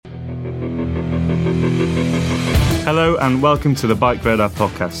Hello and welcome to the Bike Radar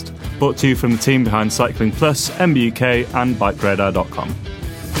podcast, brought to you from the team behind Cycling Plus, MBUK and BikeRadar.com.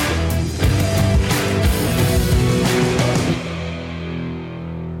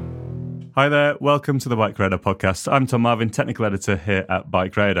 Hi there, welcome to the Bike Radar podcast. I'm Tom Marvin, technical editor here at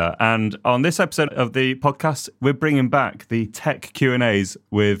Bike Radar, and on this episode of the podcast, we're bringing back the tech Q&As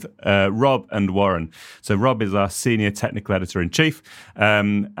with Rob and Warren. So Rob is our senior technical editor-in-chief,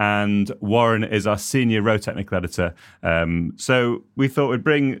 and Warren is our senior road technical editor. So we thought we'd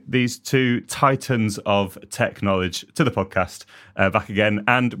bring these two titans of tech knowledge to the podcast back again,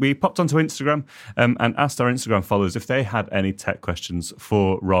 and we popped onto Instagram and asked our Instagram followers if they had any tech questions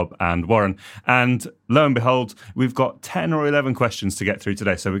for Rob and Warren. And lo and behold, we've got 10 or 11 questions to get through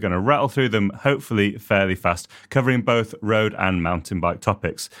today. So we're going to rattle through them, hopefully fairly fast, covering both road and mountain bike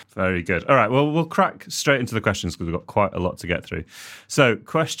topics. Very good. All right, well, we'll crack straight into the questions because we've got quite a lot to get through. So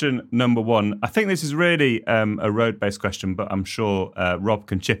question number one, I think this is really a road-based question, but I'm sure Rob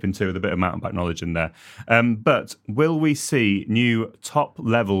can chip into with a bit of mountain bike knowledge in there. But will we see new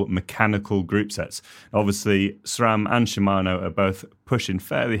top-level mechanical group sets? Obviously, SRAM and Shimano are both pushing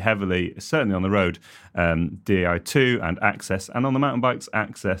fairly heavily, certainly on the road, Di2 and Access, and on the mountain bikes,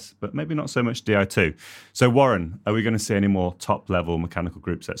 Access, but maybe not so much Di2. So Warren, are we going to see any more top-level mechanical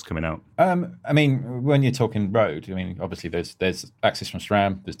group sets coming out? I mean, when you're talking road, I mean, obviously there's Access from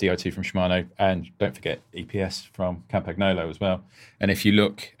SRAM, there's Di2 from Shimano, and don't forget EPS from Campagnolo as well. And if you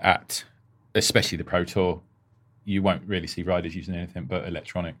look at, especially the Pro Tour, you won't really see riders using anything but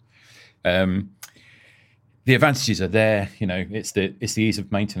electronic. The advantages are there, you know, it's the ease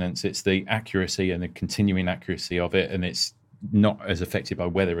of maintenance, it's the accuracy and the continuing accuracy of it, and it's not as affected by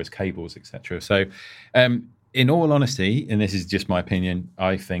weather as cables, etc. So, in all honesty, and this is just my opinion,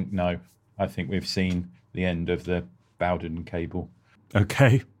 I think we've seen the end of the Bowden cable.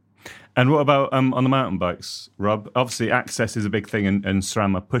 Okay. And what about on the mountain bikes, Rob? Obviously, Access is a big thing, and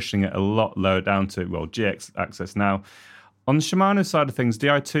SRAM are pushing it a lot lower down to, well, GX Access now. On the Shimano side of things,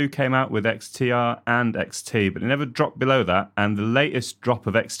 Di2 came out with XTR and XT, but it never dropped below that. And the latest drop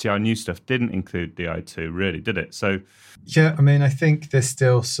of XTR new stuff didn't include Di2, really, did it? So, yeah, I mean, I think there's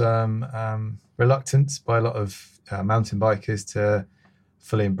still some reluctance by a lot of mountain bikers to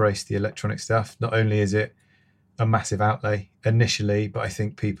fully embrace the electronic stuff. Not only is it a massive outlay initially, but I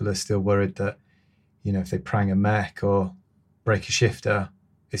think people are still worried that, you know, if they prang a mech or break a shifter,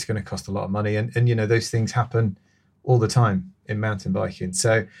 it's going to cost a lot of money. And you know, those things happen all the time in mountain biking.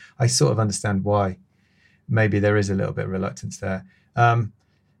 So I sort of understand why maybe there is a little bit of reluctance there.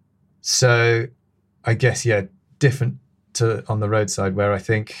 So I guess, yeah, different to on the road side, where I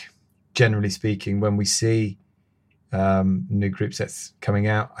think, generally speaking, when we see new group sets coming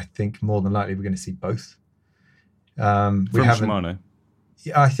out, I think more than likely we're going to see both. From Shimano?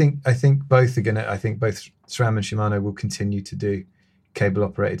 Yeah, I think both are going to, I think both SRAM and Shimano will continue to do cable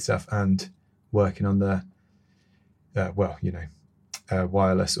operated stuff and working on the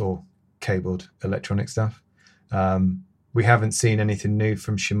wireless or cabled electronic stuff. We haven't seen anything new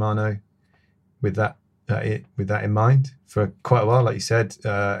from Shimano with that in mind for quite a while. Like you said,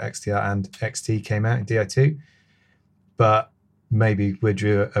 XTR and XT came out in Di2, but maybe we're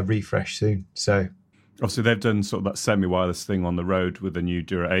due a refresh soon. So obviously they've done sort of that semi-wireless thing on the road with the new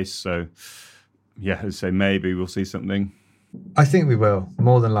Dura Ace. So yeah, I'd say maybe we'll see something. I think we will,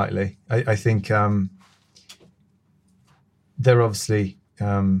 more than likely. I think they're obviously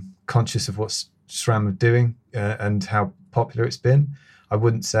conscious of what SRAM are doing and how popular it's been. I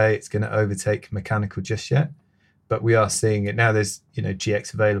wouldn't say it's going to overtake mechanical just yet, but we are seeing it now. There's, you know,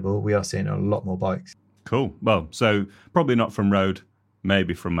 GX available. We are seeing a lot more bikes. Cool. Well, so probably not from road,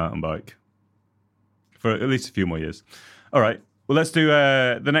 maybe from mountain bike for at least a few more years. All right. Well, let's do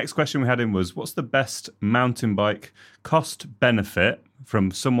the next question we had in was, what's the best mountain bike cost benefit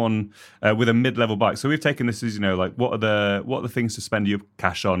from someone with a mid-level bike? So we've taken this as, you know, like what are the things to spend your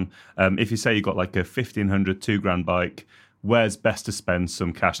cash on? If you say you've got like a $1,500, $2,000 bike, where's best to spend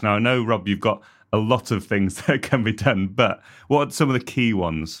some cash? Now, I know, Rob, you've got a lot of things that can be done, but what are some of the key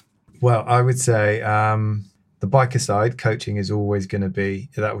ones? Well, I would say the biker side, coaching is always going to be,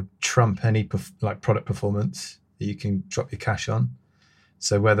 that would trump any product performance that you can drop your cash on.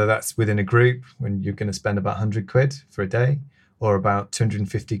 So whether that's within a group when you're going to spend about 100 quid for a day, or about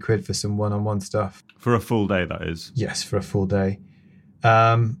 250 quid for some one-on-one stuff. For a full day, that is? Yes, for a full day.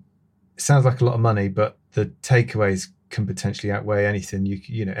 It sounds like a lot of money, but the takeaways can potentially outweigh anything,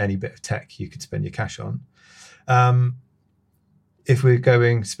 you know, any bit of tech you could spend your cash on. If we're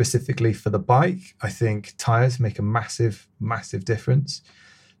going specifically for the bike, I think tyres make a massive, massive difference.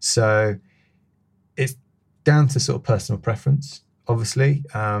 So it's down to sort of personal preference. obviously,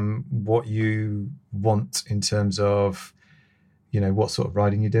 what you want in terms of, what sort of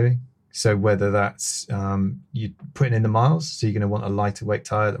riding you're doing. So whether that's you putting in the miles, so you're going to want a lighter weight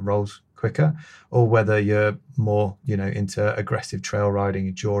tire that rolls quicker, or whether you're more, into aggressive trail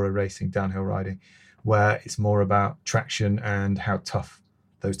riding, enduro racing, downhill riding, where it's more about traction and how tough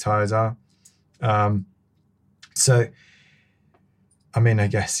those tires are. So, I mean, I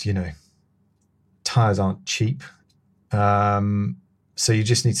guess, tires aren't cheap. So you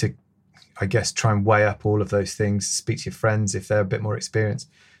just need to, I guess, try and weigh up all of those things, speak to your friends if they're a bit more experienced,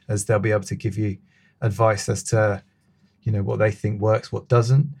 as they'll be able to give you advice as to, what they think works, what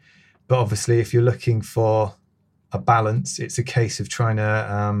doesn't. But obviously, if you're looking for a balance, it's a case of trying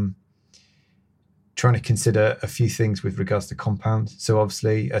to consider a few things with regards to compound. So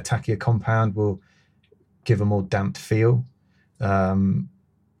obviously, a tackier compound will give a more damped feel.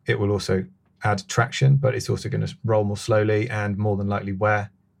 It will also add traction, but it's also going to roll more slowly and more than likely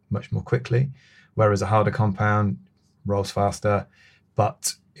wear much more quickly. Whereas a harder compound rolls faster,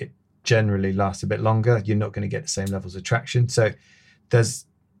 but it generally lasts a bit longer. You're not going to get the same levels of traction. So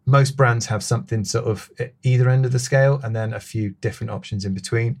most brands have something sort of at either end of the scale, and then a few different options in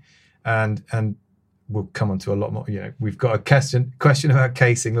between. And we'll come on to a lot more. We've got a question about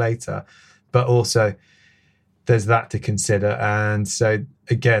casing later, but also there's that to consider. And so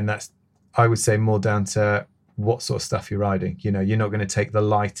again, that's, I would say, more down to what sort of stuff you're riding. You're not going to take the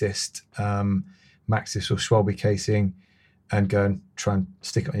lightest Maxxis or Schwalbe casing and go and try and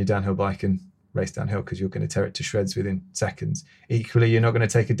stick it on your downhill bike and race downhill, because you're going to tear it to shreds within seconds. Equally, you're not going to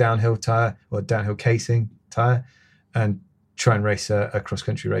take a downhill tire or a downhill casing tire and try and race a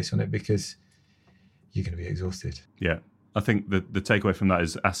cross-country race on it, because you're going to be exhausted. Yeah. I think the takeaway from that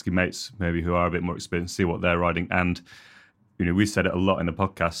is asking mates maybe who are a bit more experienced, see what they're riding. And, we said it a lot in the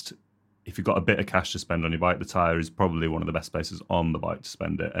podcast. If you've got a bit of cash to spend on your bike, the tyre is probably one of the best places on the bike to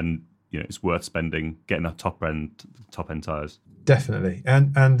spend it. And, it's worth spending, getting that top end tyres. Definitely.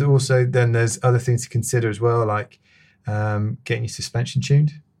 And also then there's other things to consider as well, like getting your suspension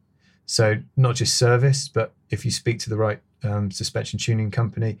tuned. So not just service, but if you speak to the right suspension tuning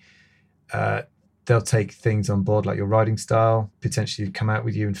company, they'll take things on board like your riding style, potentially come out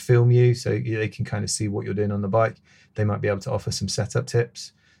with you and film you, so they can kind of see what you're doing on the bike. They might be able to offer some setup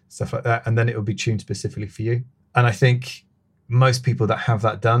tips, stuff like that, and then it will be tuned specifically for you. And I think most people that have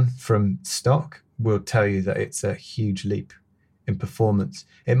that done from stock will tell you that it's a huge leap in performance.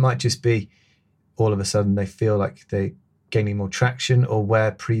 It might just be all of a sudden they feel like they're gaining more traction, or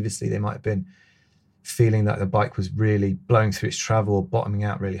where previously they might have been feeling that the bike was really blowing through its travel or bottoming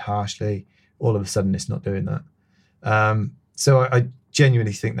out really harshly. All of a sudden it's not doing that. So I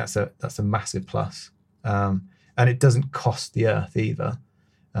genuinely think that's a massive plus. And it doesn't cost the earth either.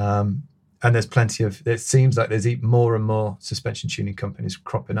 And there's it seems like there's more and more suspension tuning companies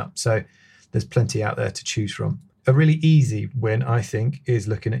cropping up. So there's plenty out there to choose from. A really easy win, I think, is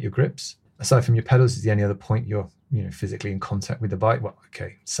looking at your grips. Aside from your pedals, is the only other point you're physically in contact with the bike. Well,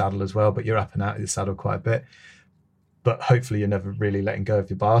 okay, saddle as well, but you're up and out of the saddle quite a bit. But hopefully you're never really letting go of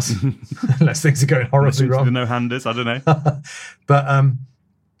your bars unless things are going horribly wrong. The no-handers, I don't know. But,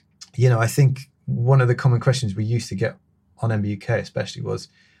 I think one of the common questions we used to get on MBUK especially was,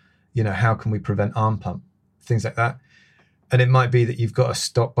 how can we prevent arm pump? Things like that. And it might be that you've got a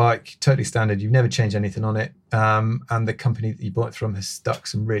stock bike, totally standard, you've never changed anything on it, and the company that you bought it from has stuck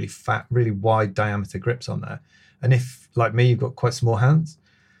some really fat, really wide diameter grips on there. And if, like me, you've got quite small hands,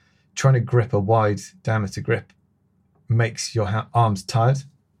 trying to grip a wide diameter grip makes your arms tired.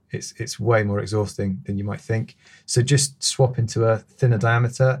 It's way more exhausting than you might think. So just swap into a thinner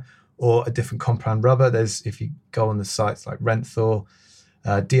diameter or a different compound rubber. If you go on the sites like Renthor,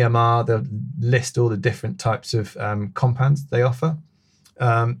 DMR, they'll list all the different types of compounds they offer.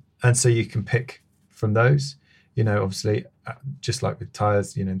 And so you can pick from those. Obviously, just like with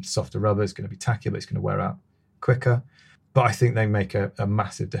tires, softer rubber is going to be tackier, but it's going to wear out quicker. But I think they make a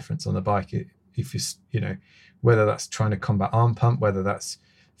massive difference on the bike. If you, whether that's trying to combat arm pump, whether that's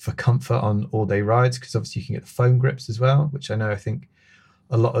for comfort on all-day rides, because obviously you can get the foam grips as well, which I think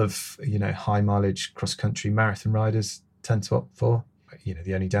a lot of, high mileage cross-country marathon riders tend to opt for.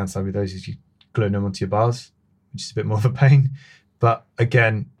 The only downside with those is you glue them onto your bars, which is a bit more of a pain. But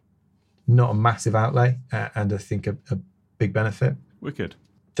again, not a massive outlay, and I think a big benefit. Wicked.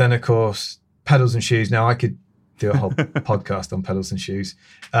 Then, of course, pedals and shoes. Now, I could do a whole podcast on pedals and shoes.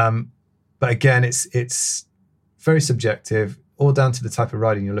 But again, it's very subjective, all down to the type of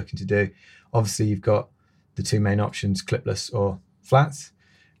riding you're looking to do. Obviously, you've got the two main options, clipless or flats.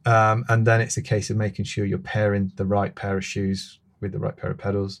 And then it's a case of making sure you're pairing the right pair of shoes with the right pair of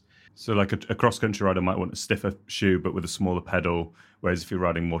pedals. So like a cross-country rider might want a stiffer shoe but with a smaller pedal, whereas if you're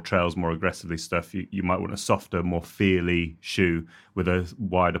riding more trails, more aggressively stuff, you might want a softer, more feely shoe with a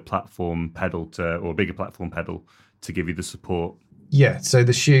wider platform pedal or a bigger platform pedal to give you the support. Yeah, so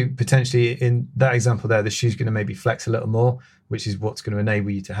the shoe, potentially in that example there, the shoe's going to maybe flex a little more, which is what's going to enable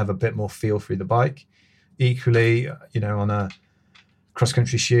you to have a bit more feel through the bike. Equally, on a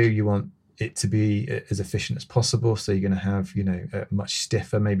cross-country shoe, you want it to be as efficient as possible. So you're going to have, a much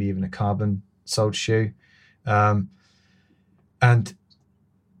stiffer, maybe even a carbon soled shoe. And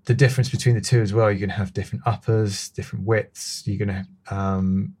the difference between the two as well, you're going to have different uppers, different widths. You're going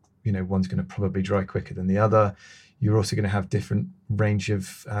to, one's going to probably dry quicker than the other. You're also going to have different range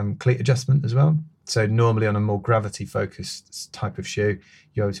of cleat adjustment as well. So normally on a more gravity focused type of shoe,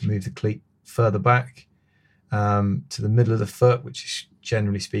 you're able to move the cleat further back to the middle of the foot, which is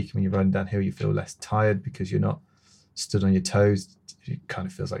generally speaking, when you're riding downhill, you feel less tired because you're not stood on your toes. It kind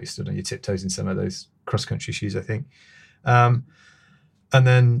of feels like you're stood on your tiptoes in some of those cross-country shoes, I think. And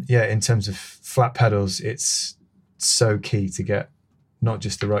then, in terms of flat pedals, it's so key to get not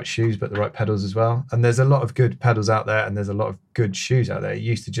just the right shoes, but the right pedals as well. And there's a lot of good pedals out there, and there's a lot of good shoes out there. It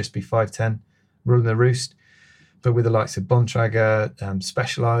used to just be 510 ruling the roost, but with the likes of Bontrager,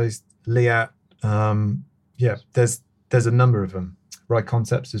 Specialized, Liat, there's a number of them. Ride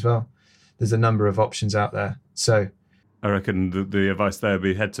Concepts as well. There's a number of options out there. So I reckon the advice there would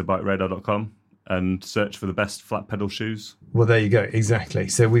be head to bikeradar.com and search for the best flat pedal shoes. Well, there you go. Exactly.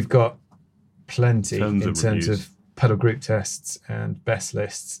 So we've got plenty in terms of pedal group tests and best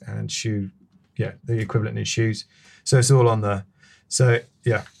lists and the equivalent in shoes. So it's all on there. So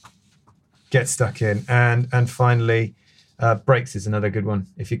get stuck in. And finally, brakes is another good one.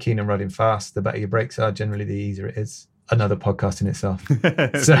 If you're keen on riding fast, the better your brakes are, generally the easier it is. Another podcast in itself.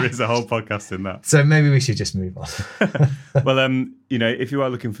 There is a whole podcast in that. So maybe we should just move on. Well, if you are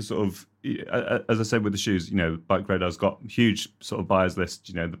looking for sort of, as I said with the shoes, Bike Radar's got huge sort of buyers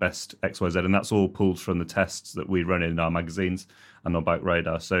list, the best XYZ, and that's all pulled from the tests that we run in our magazines and on Bike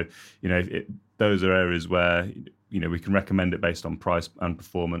Radar. So, those are areas where, we can recommend it based on price and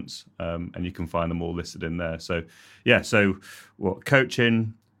performance, and you can find them all listed in there. So,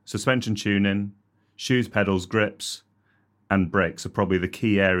 coaching, suspension tuning, shoes, pedals, grips, and brakes are probably the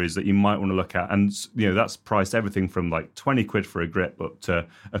key areas that you might want to look at. And, that's priced everything from like 20 quid for a grip up to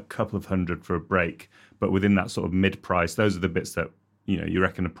a couple of hundred for a brake. But within that sort of mid-price, those are the bits that, you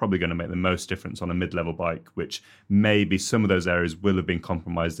reckon are probably going to make the most difference on a mid-level bike, which maybe some of those areas will have been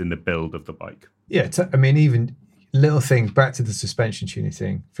compromised in the build of the bike. Yeah, even little things, back to the suspension tuning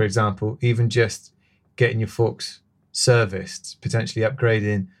thing, for example, even just getting your forks serviced, potentially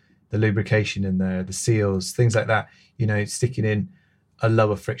upgrading the lubrication in there, the seals, things like that. Sticking in a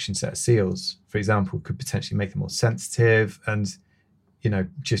lower friction set of seals, for example, could potentially make them more sensitive and,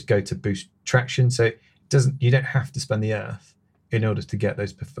 just go to boost traction. So you don't have to spend the earth in order to get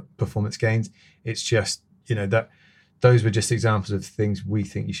those performance gains. It's just, that those were just examples of things we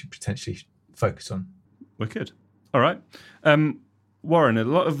think you should potentially focus on. Wicked. All right. Warren, a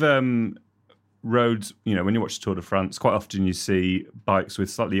lot of roads, when you watch the Tour de France, quite often you see bikes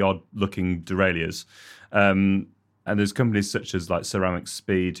with slightly odd looking derailleurs. And there's companies such as like Ceramic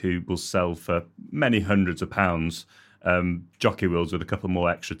Speed who will sell for many hundreds of pounds jockey wheels with a couple more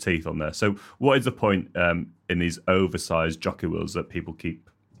extra teeth on there. So what is the point in these oversized jockey wheels that people keep?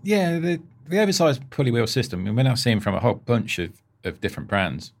 Yeah, the oversized pulley wheel system, we're now seeing from a whole bunch of different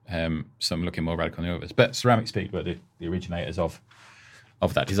brands, some looking more radical than others. But Ceramic Speed were the originators of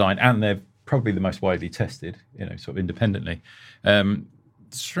that design, and they're probably the most widely tested, sort of independently.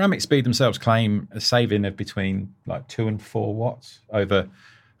 Ceramic Speed themselves claim a saving of between like 2 and 4 watts over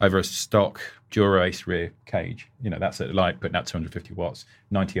a stock Dura-Ace rear cage. That's at like putting out 250 watts,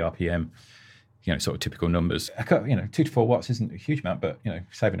 90 RPM, sort of typical numbers. 2 to 4 watts isn't a huge amount, but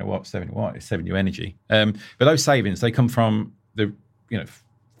saving a watt is saving you energy. But those savings, they come from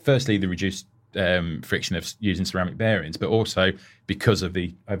firstly the reduced friction of using ceramic bearings, but also because of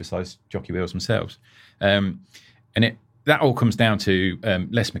the oversized jockey wheels themselves. That all comes down to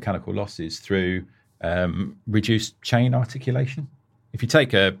less mechanical losses through reduced chain articulation. If you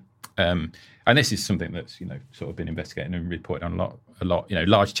take and this is something that's sort of been investigated and reported on a lot.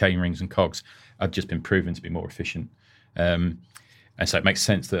 Large chain rings and cogs have just been proven to be more efficient, and so it makes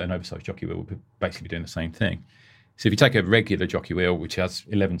sense that an oversized jockey wheel would basically be doing the same thing. So if you take a regular jockey wheel which has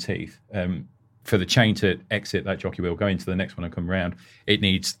 11 teeth, for the chain to exit that jockey wheel, go into the next one and come around, it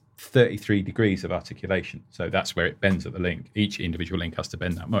needs 33 degrees of articulation. So that's where it bends at the link. Each individual link has to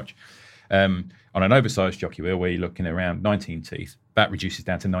bend that much. On an oversized jockey wheel where you're looking at around 19 teeth, that reduces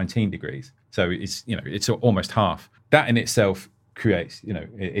down to 19 degrees. So it's almost half. That in itself creates,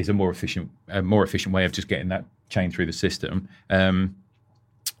 is a more efficient way of just getting that chain through the system.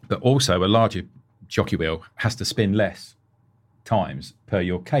 But also a larger jockey wheel has to spin less times per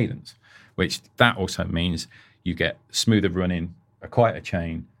your cadence, which that also means you get smoother running, a quieter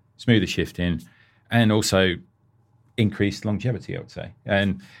chain, smoother shifting, and also increased longevity, I would say.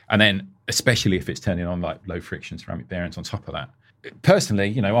 And then especially if it's turning on like low friction ceramic bearings on top of that.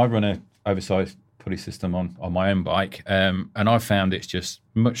 Personally, I run a oversized pulley system on my own bike, and I've found it's just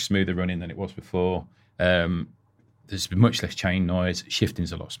much smoother running than it was before. There's much less chain noise,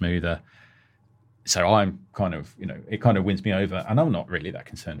 shifting's a lot smoother. So I'm kind of, it kind of wins me over, and I'm not really that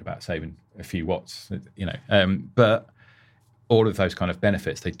concerned about saving a few watts, but all of those kind of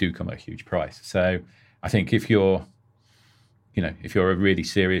benefits, they do come at a huge price. So I think if you're a really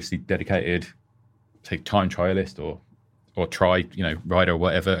seriously dedicated, say, time trialist or rider or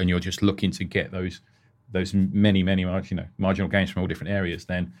whatever, and you're just looking to get those many marginal gains from all different areas,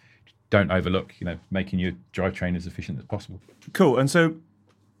 then don't overlook making your drivetrain as efficient as possible. Cool. And so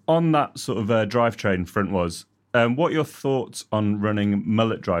on that sort of drivetrain front what are your thoughts on running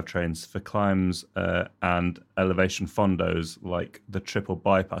mullet drivetrains for climbs and elevation fondos like the triple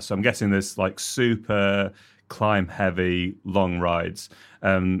bypass? So I'm guessing there's like super climb heavy long rides.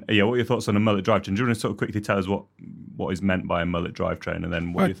 What are your thoughts on a mullet drivetrain? Do you want to sort of quickly tell us what is meant by a mullet drivetrain, and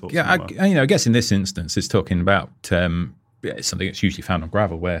then what are your thoughts on that? I guess in this instance it's talking about something that's usually found on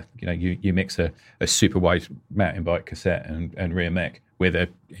gravel, where you mix a super wide mountain bike cassette and rear mech with a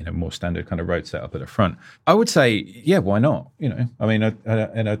more standard kind of road setup at the front. I would say, yeah, why not? I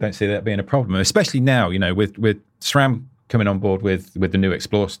don't see that being a problem, especially now. With SRAM coming on board with the new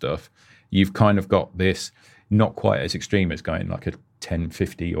Explore stuff, you've kind of got this not quite as extreme as going like a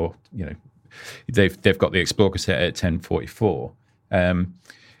 1050 or they've got the Explore cassette at 1044.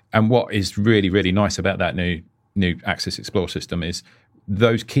 And what is really, really nice about that new Axis Explore system is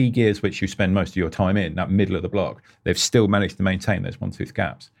those key gears which you spend most of your time in, that middle of the block, they've still managed to maintain those one-tooth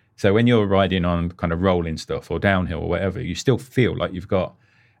gaps. So when you're riding on kind of rolling stuff or downhill or whatever, you still feel like you've got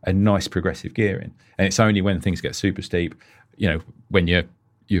a nice progressive gearing. And it's only when things get super steep, when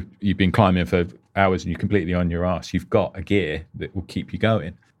you've been climbing for hours and you're completely on your arse, you've got a gear that will keep you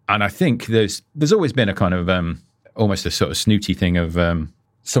going. And I think there's always been a kind of almost a sort of snooty thing of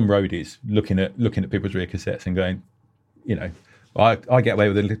some roadies looking at people's rear cassettes and going, I get away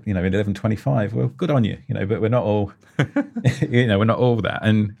with an 1125. Well, good on you, but we're not all, we're not all that.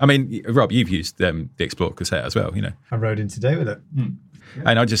 And I mean, Rob, you've used the Explore cassette as well, I rode in today with it.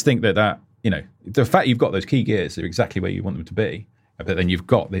 And I just think that the fact you've got those key gears are exactly where you want them to be, but then you've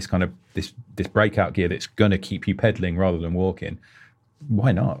got this kind of this breakout gear that's going to keep you pedaling rather than walking.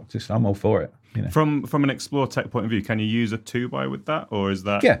 Why not? I'm all for it. From an Explore Tech point of view, can you use a 2x with that, or is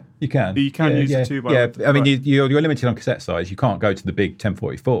that? Yeah, you can. You can use a 2x. Yeah, I mean, you're limited on cassette size. You can't go to the big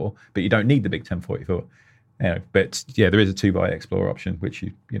 1044, but you don't need the big 1044. But yeah, there is a 2x Explore option, which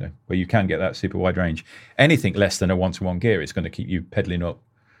where you can get that super wide range. Anything less than a 1-to-1 gear is going to keep you pedaling up,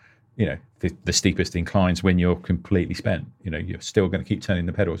 the steepest inclines when you're completely spent. You're still going to keep turning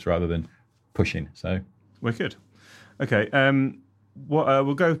the pedals rather than pushing. So wicked. Okay.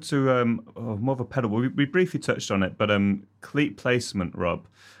 We'll go to more of a pedal. We briefly touched on it, but cleat placement, Rob.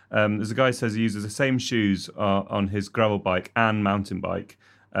 There's a guy who says he uses the same shoes on his gravel bike and mountain bike.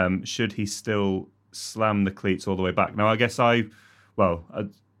 Should he still slam the cleats all the way back? Now, I guess do you want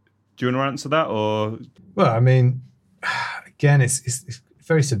to answer that, or? Well, I mean, again, it's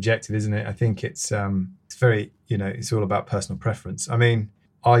very subjective, isn't it? I think it's very, it's all about personal preference. I mean,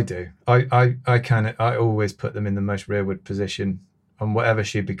 I do. I always put them in the most rearward position on whatever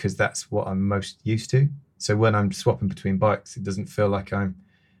shoe, because that's what I'm most used to. So when I'm swapping between bikes, it doesn't feel like I'm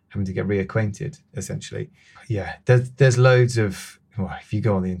having to get reacquainted, essentially. Yeah, there's loads of, if you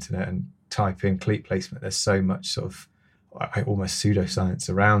go on the internet and type in cleat placement, there's so much sort of almost pseudoscience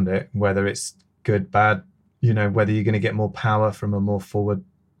around it, whether it's good, bad, whether you're going to get more power from a more forward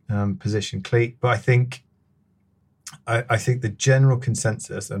position cleat. But I think the general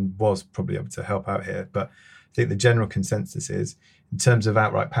consensus, and was probably able to help out here, but I think the general consensus is, in terms of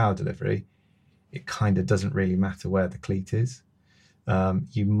outright power delivery, it kind of doesn't really matter where the cleat is.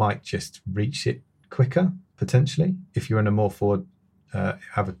 You might just reach it quicker, potentially, if you're in a more forward,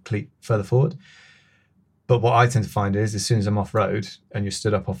 have a cleat further forward. But what I tend to find is, as soon as I'm off road and you're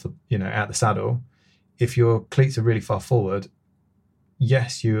stood up off the, out the saddle, if your cleats are really far forward,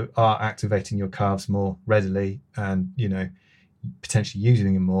 yes, you are activating your calves more readily and, potentially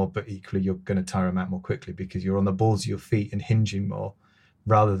using them more, but equally you're going to tire them out more quickly because you're on the balls of your feet and hinging more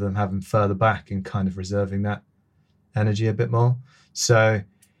rather than having further back and kind of reserving that energy a bit more. So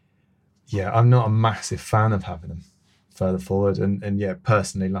yeah, I'm not a massive fan of having them further forward. And yeah,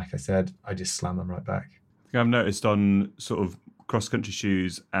 personally, like I said, I just slam them right back. I've noticed on sort of cross-country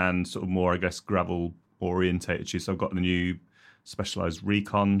shoes and sort of more, I guess, gravel-orientated shoes. So I've got the new Specialized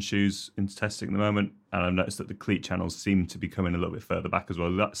Recon shoes into testing at the moment, and I've noticed that the cleat channels seem to be coming a little bit further back as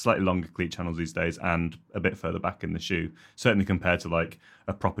well. Slightly longer cleat channels these days and a bit further back in the shoe, certainly compared to like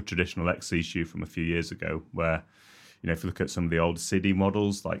a proper traditional XC shoe from a few years ago, where, you know, if you look at some of the old City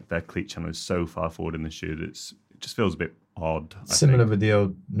models, like their cleat channel is so far forward in the shoe that it just feels a bit odd. Similar with the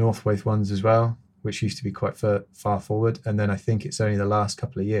old Northwave ones as well, which used to be quite far forward. And then I think it's only the last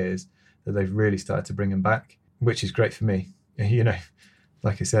couple of years that they've really started to bring them back, which is great for me. You know,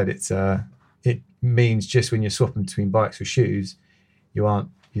 like I said, it means just when you're swapping between bikes or shoes, you aren't,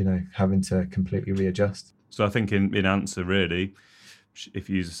 you know, having to completely readjust. So I think in answer, really, if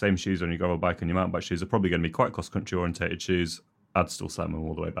you use the same shoes on your gravel bike and your mountain bike shoes, are probably going to be quite cross-country orientated shoes. I'd still slam them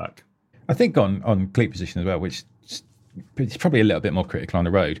all the way back. I think on cleat position as well, which is probably a little bit more critical on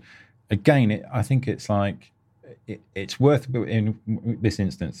the road. Again, I think it's like it's worth in this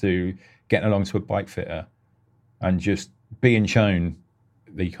instance to getting along to a bike fitter and just being shown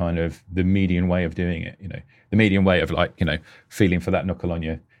the kind of the median way of doing it, you know, the median way of, like, you know, feeling for that knuckle on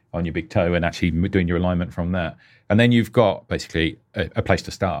your big toe and actually doing your alignment from that. And then you've got basically a place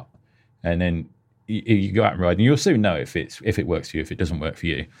to start. And then you go out and ride, and you'll soon know if it works for you, if it doesn't work for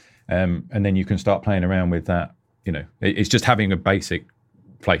you. And then you can start playing around with that. You know, it's just having a basic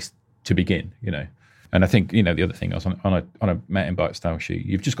place to begin, you know. And I think, you know, the other thing is on a mountain bike style shoe,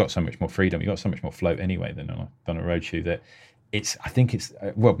 you've just got so much more freedom. You've got so much more float anyway than on a road shoe, that I think it's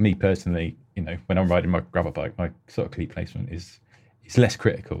well, me personally, you know, when I'm riding my gravel bike, my sort of cleat placement is less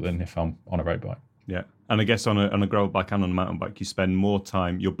critical than if I'm on a road bike. Yeah. And I guess on a gravel bike and on a mountain bike, you spend more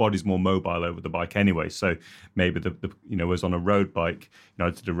time, your body's more mobile over the bike anyway. So maybe the you know, whereas on a road bike, you know,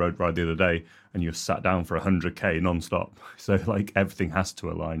 I did a road ride the other day and you're sat down for 100k non-stop. So like everything has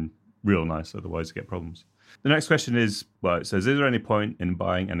to align real nice, otherwise you get problems. The next question is, well, it says, is there any point in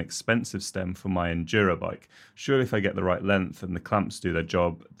buying an expensive stem for my enduro bike? Surely if I get the right length and the clamps do their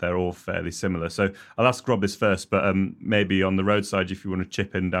job, they're all fairly similar. So I'll ask Rob this first, but maybe on the roadside, if you want to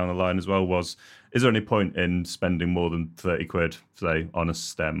chip in down the line as well, is there any point in spending more than 30 quid, say, on a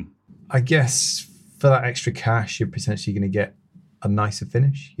stem? I guess for that extra cash, you're potentially going to get a nicer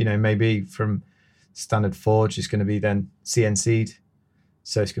finish. You know, maybe from standard forge, it's going to be then CNC'd.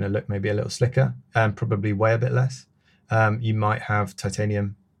 So it's going to look maybe a little slicker and probably weigh a bit less. You might have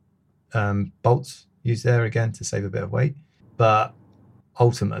titanium bolts used there again to save a bit of weight. But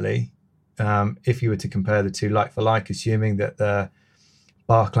ultimately, if you were to compare the two like for like, assuming that the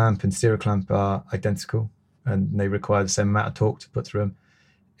bar clamp and steerer clamp are identical and they require the same amount of torque to put through them,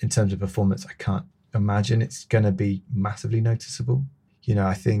 in terms of performance, I can't imagine it's going to be massively noticeable. You know,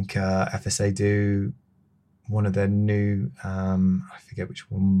 I think FSA do one of their new, I forget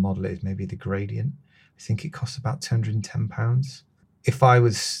which one model it is, maybe the Gradient. I think it costs about £210. If I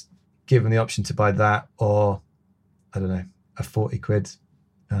was given the option to buy that or, I don't know, a 40 quid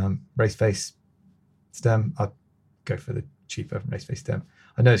race face stem, I'd go for the cheaper race face stem.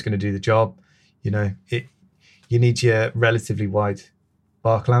 I know it's going to do the job. You know, you need your relatively wide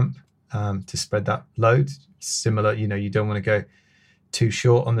bar clamp to spread that load. Similar, you know, you don't want to go too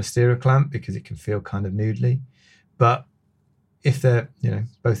short on the steerer clamp because it can feel kind of noodly. But if they're, you know,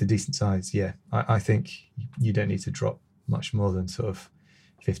 both a decent size, yeah, I think you don't need to drop much more than sort of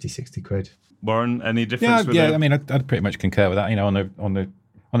 50, 60 quid. Warren, any difference? I mean, I'd pretty much concur with that. You know, on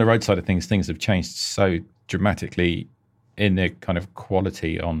the road side of things have changed so dramatically in their kind of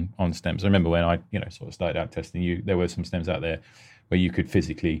quality on stems. I remember when I, you know, sort of started out testing, there were some stems out there where you could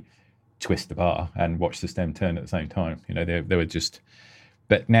physically twist the bar and watch the stem turn at the same time. You know, they were just,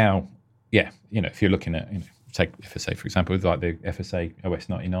 but now, yeah, you know, if you're looking at, you know, take FSA for example, like the FSA OS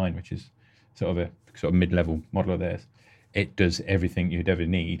 99, which is sort of mid-level model of theirs, it does everything you'd ever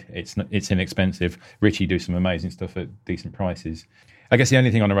need. It's inexpensive. Ritchie do some amazing stuff at decent prices. I guess the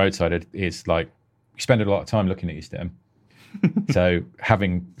only thing on the roadside is like you spend a lot of time looking at your stem. So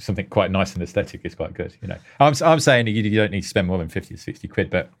having something quite nice and aesthetic is quite good. You know, I'm saying you don't need to spend more than 50 or 60 quid,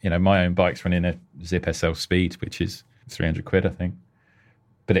 but you know, my own bike's running a Zip SL Speed, which is 300 quid, I think.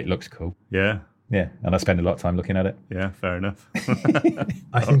 But it looks cool. Yeah. Yeah, and I spend a lot of time looking at it. Yeah, fair enough.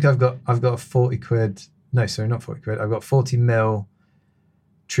 I think I've got a 40 quid. No, sorry, not 40 quid. I've got 40 mil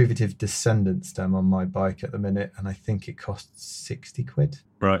Truvative Descendant stem on my bike at the minute, and I think it costs 60 quid.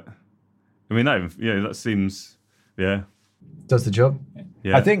 Right. I mean, that seems, yeah. Does the job.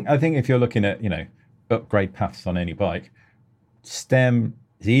 Yeah. I think if you're looking at, you know, upgrade paths on any bike, stem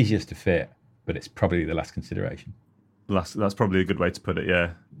is easiest to fit, but it's probably the last consideration. That's probably a good way to put it.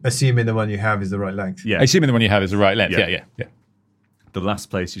 Yeah. Assuming the one you have is the right length. Yeah. Assuming the one you have is the right length. Yeah. The last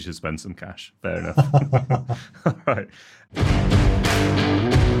place you should spend some cash. Fair enough. All right.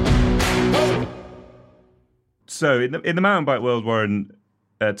 So in the mountain bike world, Warren,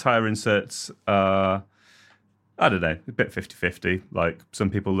 tyre inserts are, I don't know, a bit 50-50. Like some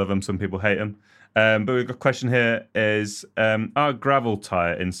people love them, some people hate them. But we've got a question here is, are gravel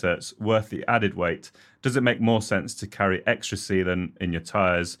tyre inserts worth the added weight? Does it make more sense to carry extra sealant in your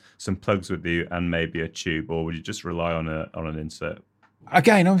tyres, some plugs with you, and maybe a tube, or would you just rely on an insert?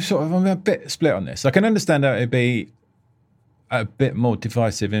 Again, I'm a bit split on this. I can understand that it'd be a bit more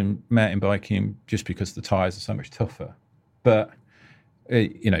divisive in mountain biking just because the tyres are so much tougher. But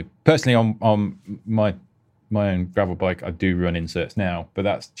personally, on my own gravel bike, I do run inserts now, but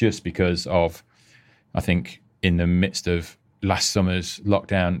that's just because of, I think, in the midst of last summer's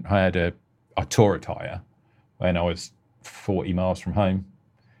lockdown, I tore a tyre when I was 40 miles from home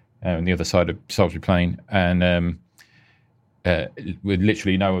on the other side of Salisbury Plain, and with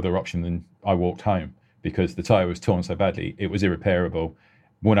literally no other option than I walked home because the tyre was torn so badly, it was irreparable.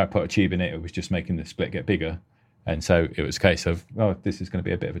 When I put a tube in it, it was just making the split get bigger. And so it was a case of, this is going to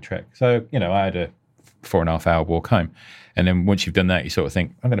be a bit of a trek. So, I had a 4.5 hour walk home. And then once you've done that, you sort of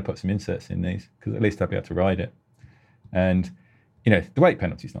think, I'm going to put some inserts in these because at least I'll be able to ride it. And, the weight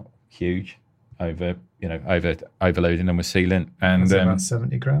penalty is not huge over overloading them with sealant. And about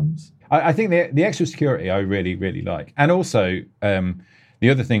 70 grams. I think the extra security I really, really like. And also, the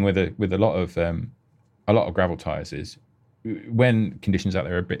other thing with a lot of gravel tyres is when conditions out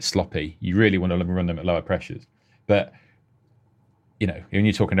there are a bit sloppy, you really want to run them at lower pressures. But, when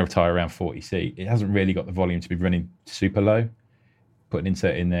you're talking a tyre around 40C, it hasn't really got the volume to be running super low. Put an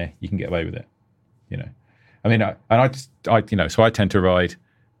insert in there, you can get away with it. So I tend to ride.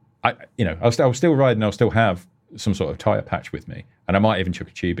 I'll still ride and I'll still have some sort of tyre patch with me, and I might even chuck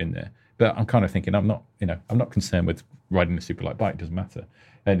a tube in there. But I'm kind of thinking I'm not concerned with riding a super light bike. It doesn't matter,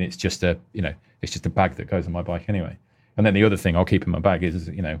 and it's just a bag that goes on my bike anyway. And then the other thing I'll keep in my bag is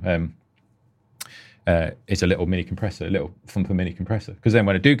a little mini compressor, a little thumper mini compressor. Because then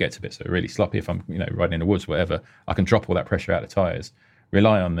when I do get a bit so really sloppy, if I'm riding in the woods, whatever, I can drop all that pressure out of the tyres,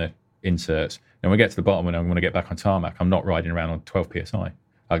 rely on the inserts. And when we get to the bottom, when I want to get back on tarmac, I'm not riding around on 12 psi.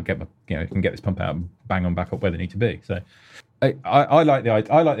 I can get this pump out and bang on back up where they need to be. So I like the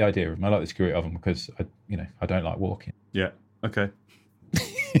idea of them. I like the security of them because I don't like walking. Yeah. Okay.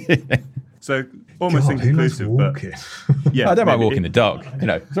 So almost inconclusive, but yeah, I don't mind walking the dog.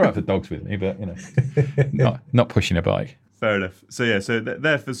 It's all right for dogs with me, but not pushing a bike. Fair enough. So yeah,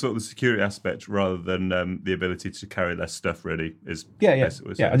 they're for sort of the security aspect rather than the ability to carry less stuff. Really is yeah.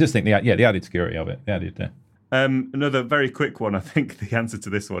 I just think the added security of it. The added. Another very quick one. I think the answer to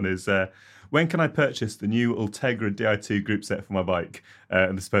this one is when can I purchase the new Ultegra Di2 group set for my bike?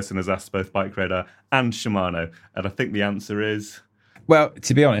 And this person has asked both Bike Radar and Shimano, and I think the answer is. Well,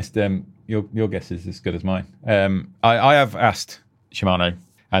 to be honest, your guess is as good as mine. I have asked Shimano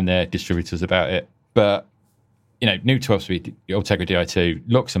and their distributors about it, but new 12-speed Ultegra Di2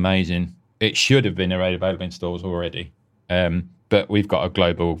 looks amazing. It should have been available in stores already, but we've got a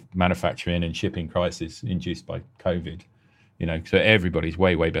global manufacturing and shipping crisis induced by COVID. So everybody's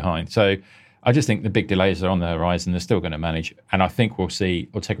way behind. So I just think the big delays are on the horizon. They're still going to manage, and I think we'll see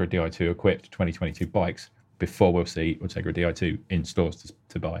Ultegra Di2 equipped 2022 bikes before we'll see Ultegra Di2 in stores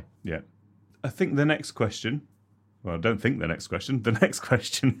to buy. Yeah. I think the next question, well, I don't think the next question. The next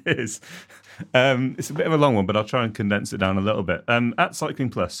question is, it's a bit of a long one, but I'll try and condense it down a little bit. At Cycling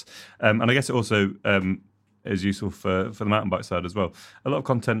Plus, and I guess it also is useful for the mountain bike side as well. A lot of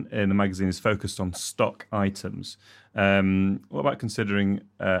content in the magazine is focused on stock items. What about considering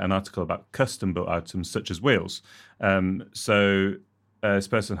an article about custom-built items such as wheels? This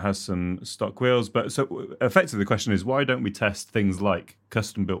person has some stock wheels, but so effectively the question is, why don't we test things like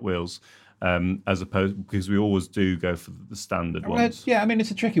custom-built wheels as opposed, because we always do go for the standard ones? Yeah,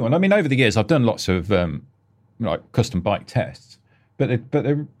 it's a tricky one. Over the years, I've done lots of custom bike tests, but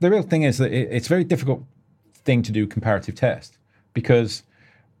the real thing is that it's a very difficult thing to do comparative test because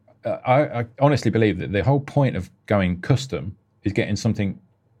I honestly believe that the whole point of going custom is getting something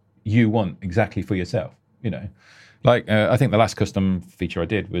you want exactly for yourself. I think the last custom feature I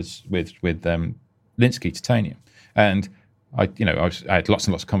did was with Linsky Titanium, and I had lots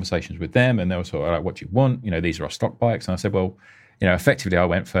and lots of conversations with them, and they were sort of like, "What do you want? These are our stock bikes." And I said, "Well, effectively, I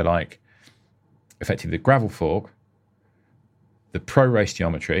went for the gravel fork, the pro race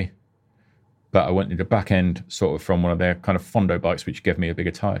geometry, but I wanted the back end sort of from one of their kind of Fondo bikes, which gave me a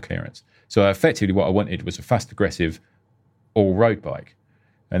bigger tire clearance. So effectively, what I wanted was a fast, aggressive, all road bike,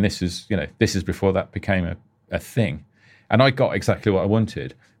 and this is before that became a thing." And I got exactly what I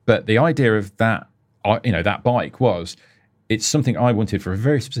wanted. But the idea of that, that bike was, it's something I wanted for a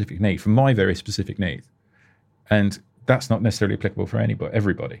very specific need, for my very specific need. And that's not necessarily applicable for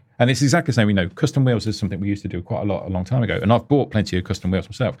everybody. And it's exactly the same. Custom wheels is something we used to do quite a long time ago. And I've bought plenty of custom wheels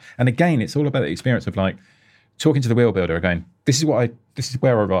myself. And again, it's all about the experience of like talking to the wheel builder, going, this is where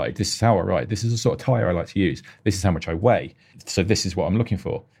I ride. This is how I ride. This is the sort of tire I like to use. This is how much I weigh. So this is what I'm looking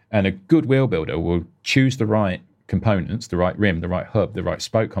for. And a good wheel builder will choose the right components, the right rim, the right hub, the right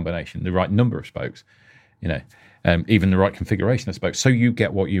spoke combination, the right number of spokes, even the right configuration of spokes, so you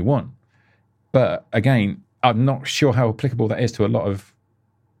get what you want. But again, I'm not sure how applicable that is to a lot of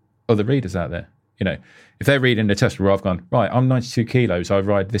other readers out there. If they're reading the Tesla where I've gone, right, I'm 92 kilos, I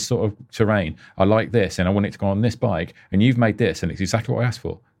ride this sort of terrain, I like this, and I want it to go on this bike, and you've made this, and it's exactly what I asked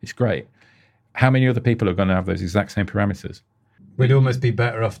for. It's great. How many other people are going to have those exact same parameters? We'd almost be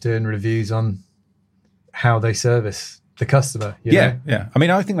better off doing reviews on how they service the customer. Yeah. I mean,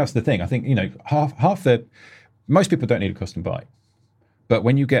 I think that's the thing. I think, most people don't need a custom bike. But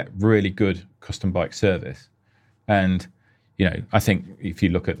when you get really good custom bike service, and, I think if you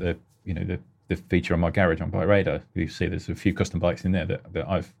look at the feature on my garage on Bike Radar, you see there's a few custom bikes in there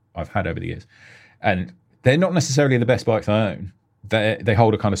that I've had over the years. And they're not necessarily the best bikes I own. They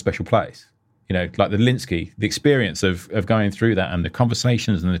hold a kind of special place. Like the Linsky, the experience of going through that and the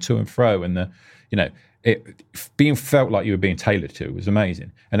conversations and the to and fro and it being felt like you were being tailored to was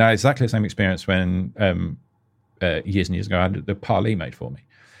amazing. And I had exactly the same experience when years and years ago I had the Parley made for me.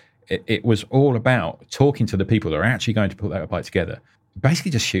 It was all about talking to the people that are actually going to put that bike together,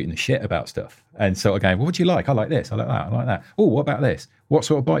 basically just shooting the shit about stuff. And sort of going, well, what do you like? I like this, I like that, I like that. Oh, what about this? What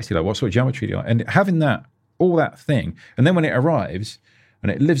sort of bikes do you like? What sort of geometry do you like? And having all that thing, and then when it arrives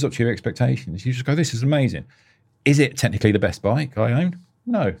and it lives up to your expectations, you just go, this is amazing. Is it technically the best bike I own?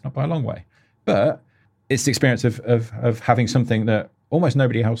 No, not by a long way. But it's the experience of having something that almost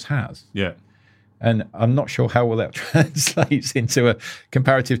nobody else has. Yeah. And I'm not sure how well that translates into a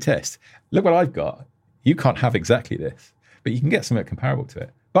comparative test. Look what I've got. You can't have exactly this, but you can get something comparable to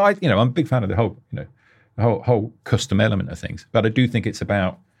it. But I'm a big fan of the whole custom element of things. But I do think it's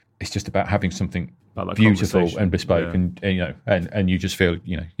just about having something beautiful and bespoke, and you just feel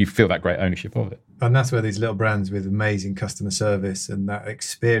you feel that great ownership of it. And that's where these little brands with amazing customer service and that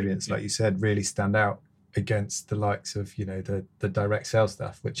experience, like you said, really stand out against the likes of the direct sales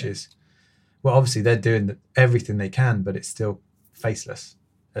stuff, which is, well, obviously they're doing everything they can, but it's still faceless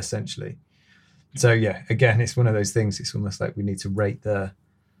essentially. So yeah, again, it's one of those things. It's almost like we need to rate the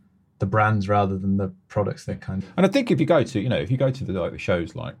brands rather than the products they're kind of. And I think if you go to the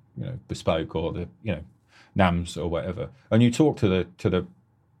shows like Bespoke or the NAMS or whatever, and you talk to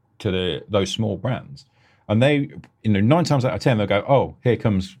those small brands, and they 9 times out of 10 they'll go, oh, here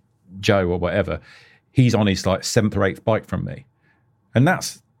comes Joe or whatever, he's on his like 7th or 8th bike from me, and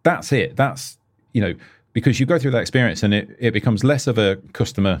that's it. That's because you go through that experience and it becomes less of a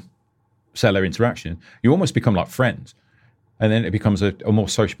customer seller interaction. You almost become like friends. And then it becomes a more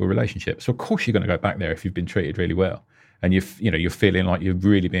sociable relationship. So of course you're going to go back there if you've been treated really well, and you're feeling like you're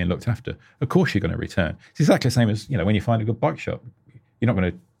really being looked after. Of course you're going to return. It's exactly the same as when you find a good bike shop. You're not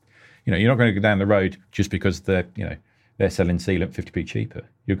going to go down the road just because they're selling sealant 50p cheaper.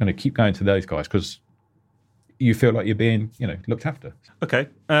 You're going to keep going to those guys because you feel like you're being looked after. Okay,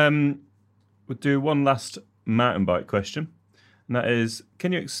 we'll do one last mountain bike question, and that is: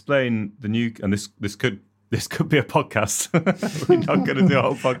 can you explain the new? And this could be a podcast. We're not going to do a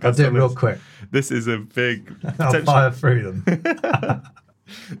whole podcast. I'll do it real quick. This is a big. I'll fire through them.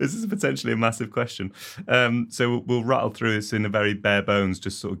 This is potentially a massive question. So we'll rattle through this in a very bare bones,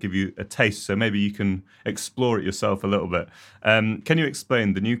 just sort of give you a taste. So maybe you can explore it yourself a little bit. Can you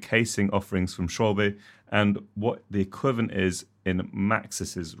explain the new casing offerings from Schwalbe and what the equivalent is in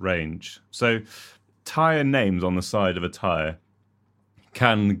Maxxis's range? So tyre names on the side of a tyre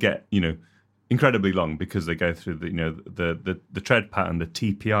can get, incredibly long because they go through the tread pattern, the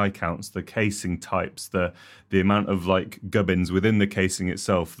TPI counts, the casing types, the amount of like gubbins within the casing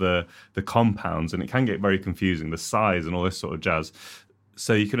itself, the compounds, and it can get very confusing, the size and all this sort of jazz.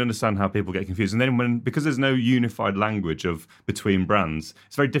 So you can understand how people get confused. And then because there's no unified language between brands,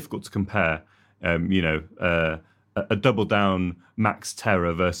 it's very difficult to compare. A double down Max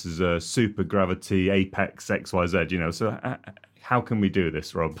Terra versus a Super Gravity Apex XYZ. So how can we do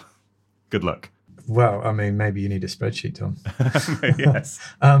this, Rob? Good luck. Well, I mean, maybe you need a spreadsheet, Tom. Yes.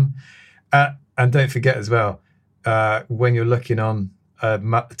 And don't forget as well, when you're looking on a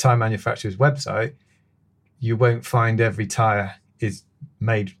tyre manufacturer's website, you won't find every tyre is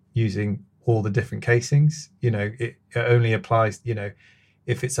made using all the different casings. It only applies,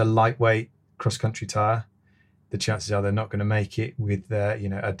 if it's a lightweight cross-country tyre, the chances are they're not going to make it with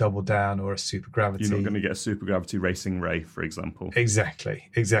a double down or a super gravity. You're not going to get a super gravity racing Ray, for example.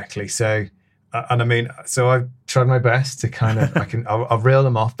 Exactly. So, and I mean, so I've tried my best to kind of, I'll reel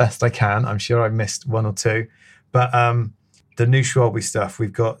them off best I can. I'm sure I've missed one or two, but the new Schwalbe stuff,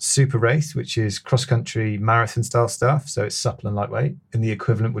 we've got Super Race, which is cross-country marathon style stuff. So it's supple and lightweight. And the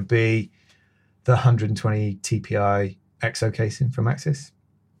equivalent would be the 120 TPI EXO casing from Maxxis.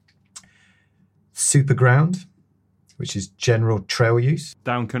 Super Ground, which is general trail use.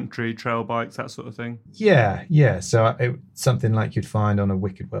 Downcountry, trail bikes, that sort of thing? Yeah. So something like you'd find on a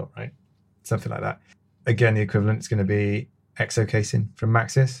Wicked World, right? Something like that. Again, the equivalent is going to be EXO casing from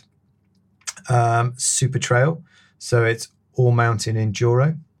Maxxis. Super Trail. So it's all mountain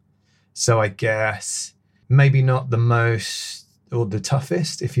enduro. So I guess maybe not the most or the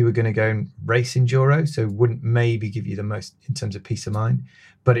toughest if you were going to go and race enduro. So wouldn't maybe give you the most in terms of peace of mind,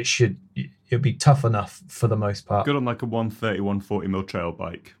 but it'll be tough enough for the most part. Good on like a 130, 140 mil trail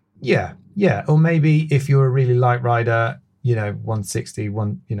bike. Yeah. Or maybe if you're a really light rider, 160,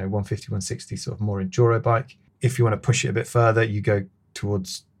 150, 160, sort of more enduro bike. If you want to push it a bit further, you go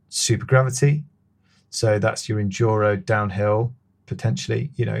towards super gravity. So that's your enduro downhill,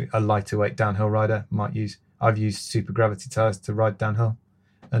 potentially, a lighter weight downhill rider I've used super gravity tires to ride downhill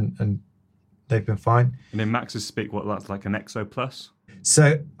and they've been fine. And in Maxxis speak, what that's like an EXO Plus?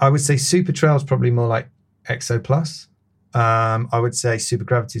 So I would say Super Trail is probably more like EXO Plus. I would say Super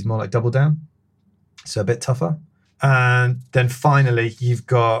Gravity is more like Double Down, so a bit tougher. And then finally, you've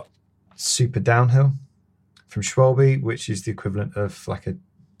got Super Downhill from Schwalbe, which is the equivalent of like a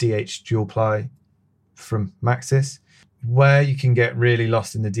DH dual ply from Maxxis. Where you can get really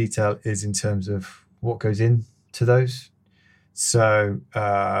lost in the detail is in terms of what goes into those. So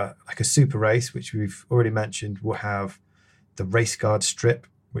like a Super Race, which we've already mentioned, will have the race guard strip,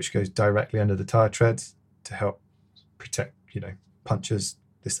 which goes directly under the tire treads to help protect, punches,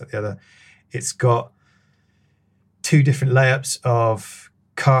 this, that, the other. It's got 2 different layups of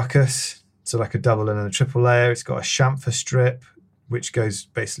carcass, so like a double and a triple layer. It's got a chamfer strip, which goes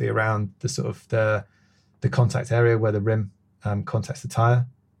basically around the sort of the contact area where the rim contacts the tire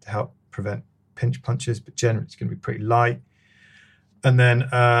to help prevent pinch punches, but generally it's going to be pretty light. And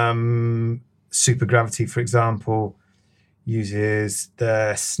then Super Gravity, for example, uses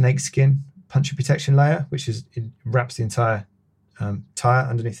the snakeskin puncture protection layer, which wraps the entire tire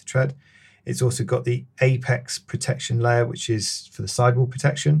underneath the tread. It's also got the Apex protection layer, which is for the sidewall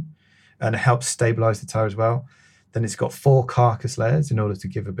protection, and it helps stabilize the tire as well. Then it's got 4 carcass layers in order to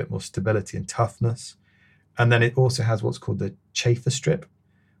give a bit more stability and toughness. And then it also has what's called the chafer strip,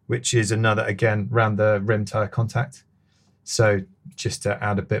 which is another, again, around the rim tire contact. So just to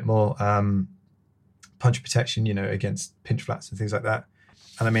add a bit more punch protection, against pinch flats and things like that.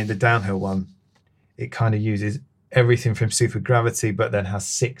 And I mean, the downhill one, it kind of uses everything from Super Gravity, but then has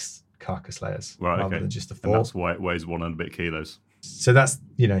 6 carcass layers rather than just the 4. And that's why it weighs 100 bit kilos. So that's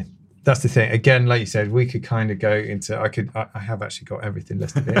the thing. Again, like you said, we could kind of go into. I have actually got everything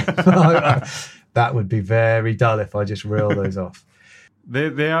listed here. That would be very dull if I just reel those off.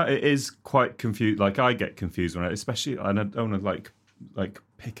 They are. It is quite confused. Like I get confused when especially, and I don't want to like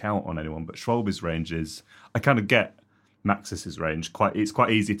pick out on anyone, but Schwalbe's range is. I kind of get Maxxis's range. It's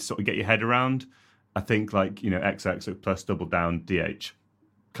quite easy to sort of get your head around. I think EXO plus Double Down DH,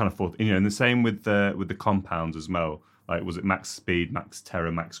 kind of fourth. And the same with the compounds as well. Like, was it Max Speed, Max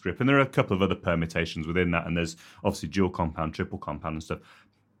Terra, Max Grip? And there are a couple of other permutations within that. And there's obviously dual compound, triple compound and stuff.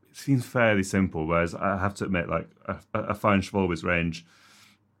 It seems fairly simple. Whereas I have to admit, I find Schwalbe's range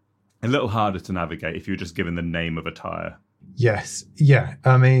a little harder to navigate if you're just given the name of a tyre. Yes. Yeah.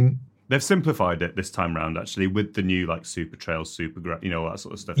 I mean, they've simplified it this time round, actually, with the new Super Trail, all that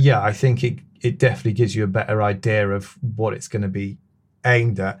sort of stuff. Yeah, I think it definitely gives you a better idea of what it's going to be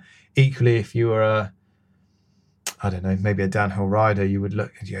aimed at. Equally, if you were maybe a downhill rider, you would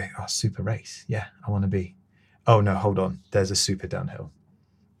look and you go, Super Race. Yeah, I want to be. Oh, no, hold on. There's a super downhill.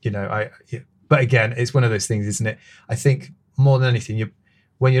 But again, it's one of those things, isn't it? I think more than anything,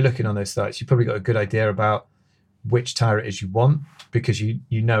 when you're looking on those sites, you've probably got a good idea about which tire it is you want because you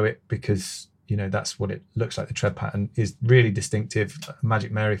know it because, that's what it looks like. The tread pattern is really distinctive.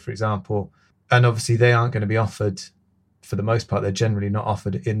 Magic Mary, for example. And obviously they aren't going to be offered, for the most part, they're generally not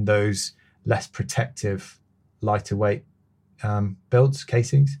offered in those less protective, lighter weight builds,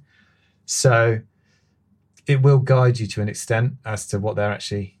 casings. So it will guide you to an extent as to what they're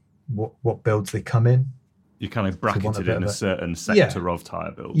actually, what builds they come in. You kind of bracketed in a certain sector of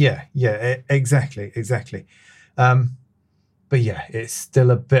tyre build. Yeah, exactly. But yeah, it's still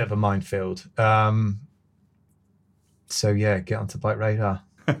a bit of a minefield. So yeah, get onto Bike Radar.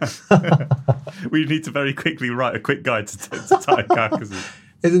 We need to very quickly write a quick guide to tyre carcasses.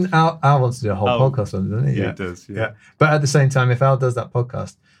 Isn't Al wants to do a whole Oh, podcast on it, doesn't he? Yeah, it does. Yeah. But at the same time, if Al does that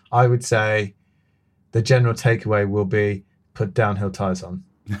podcast, I would say the general takeaway will be put downhill tyres on.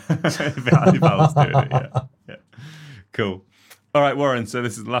 if Al's doing it, yeah. Cool. All right, Warren. So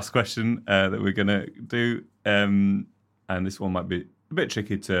this is the last question that we're going to do. And this one might be a bit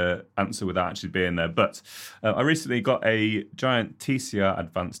tricky to answer without actually being there. But I recently got a giant TCR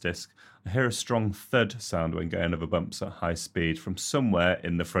advanced disc. I hear a strong thud sound when going over bumps at high speed from somewhere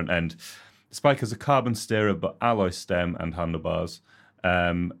in the front end. The Spike has a carbon steerer but alloy stem and handlebars.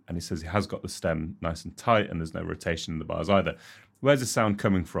 And he says he has got the stem nice and tight and there's no rotation in the bars either. Where's the sound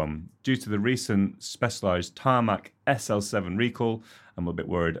coming from? Due to the recent Specialized Tarmac SL7 recall, I'm a bit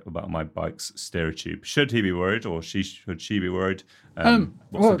worried about my bike's steerer tube. Should he be worried, or should she be worried?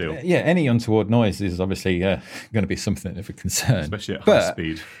 What's the deal? Yeah, any untoward noise is obviously going to be something of a concern, Especially at high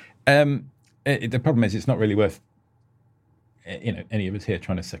speed. The problem is it's not really worth any of us here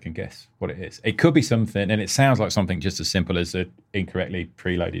trying to second guess what it is. It could be something, and it sounds like something just as simple as an incorrectly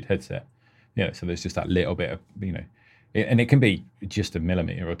preloaded headset. So there's just that little bit of and it can be just a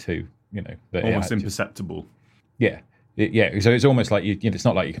millimeter or two. Almost imperceptible. So it's almost like it's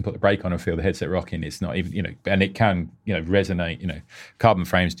not like you can put the brake on and feel the headset rocking. It's not even and it can resonate. Carbon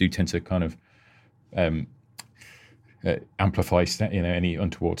frames do tend to kind of amplify any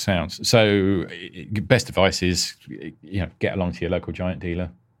untoward sounds. So best advice is get along to your local Giant dealer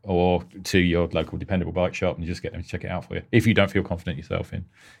or to your local dependable bike shop and just get them to check it out for you if you don't feel confident yourself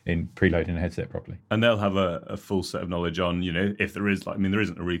in preloading a headset properly. And they'll have a full set of knowledge on if there is there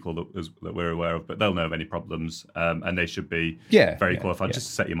isn't a recall that we're aware of, but they'll know of any problems and they should be very qualified just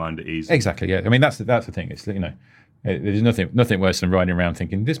to set your mind at ease. Exactly. Yeah. That's the thing. It's there's nothing worse than riding around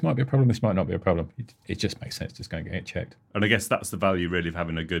thinking this might be a problem, this might not be a problem. It just makes sense just go and get it checked. And I guess that's the value really of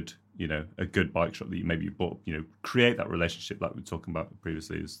having a good bike shop that you bought, create that relationship like we were talking about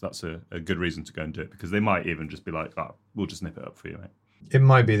previously. That's a good reason to go and do it, because they might even just be like, we'll just nip it up for you, mate. It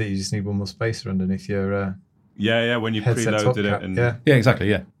might be that you just need one more spacer underneath your when you preloaded it. And yeah, exactly.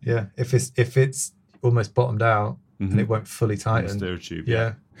 Yeah. If it's almost bottomed out and it won't fully tighten. Steer tube.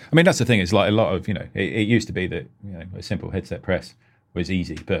 Yeah. That's the thing. It's like a lot of it used to be that a simple headset press was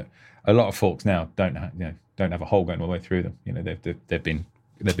easy, but a lot of forks now don't have a hole going all the way through them. They've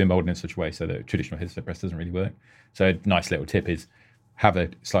been molded in such a way so that a traditional headset press doesn't really work. So a nice little tip is have a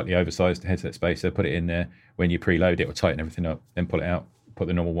slightly oversized headset spacer, put it in there. When you preload it, will tighten everything up, then pull it out, put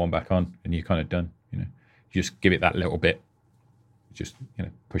the normal one back on, and you're kind of done. You just give it that little bit, just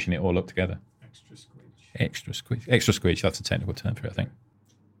pushing it all up together. Extra squeeze. That's a technical term for it, I think.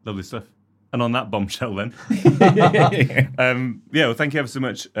 Lovely stuff. And on that bombshell then, well, thank you ever so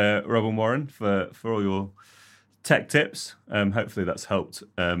much, Rob and Warren, for all your tech tips. Hopefully that's helped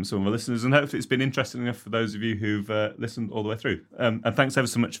some of our listeners, and hopefully it's been interesting enough for those of you who've listened all the way through. And thanks ever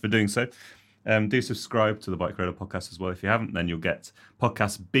so much for doing so. Do subscribe to the Bike Radar podcast as well. If you haven't, then you'll get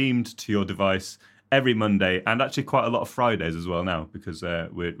podcasts beamed to your device every Monday, and actually quite a lot of Fridays as well now, because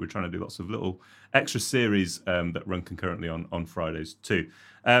we're trying to do lots of little extra series that run concurrently on Fridays too.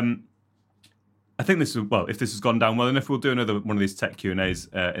 I think if this has gone down well enough, we'll do another one of these tech Q&As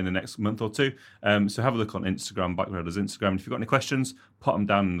in the next month or two. So have a look on Instagram, Bike Radar's Instagram. And if you've got any questions, put them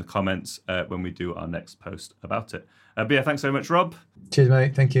down in the comments when we do our next post about it. But thanks very much, Rob. Cheers,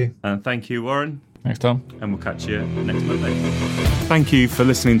 mate. Thank you. And thank you, Warren. Thanks, Tom. And we'll catch you next Monday. Thank you for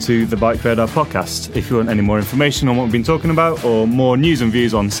listening to the Bike Radar podcast. If you want any more information on what we've been talking about or more news and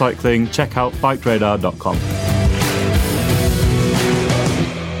views on cycling, check out bikeradar.com.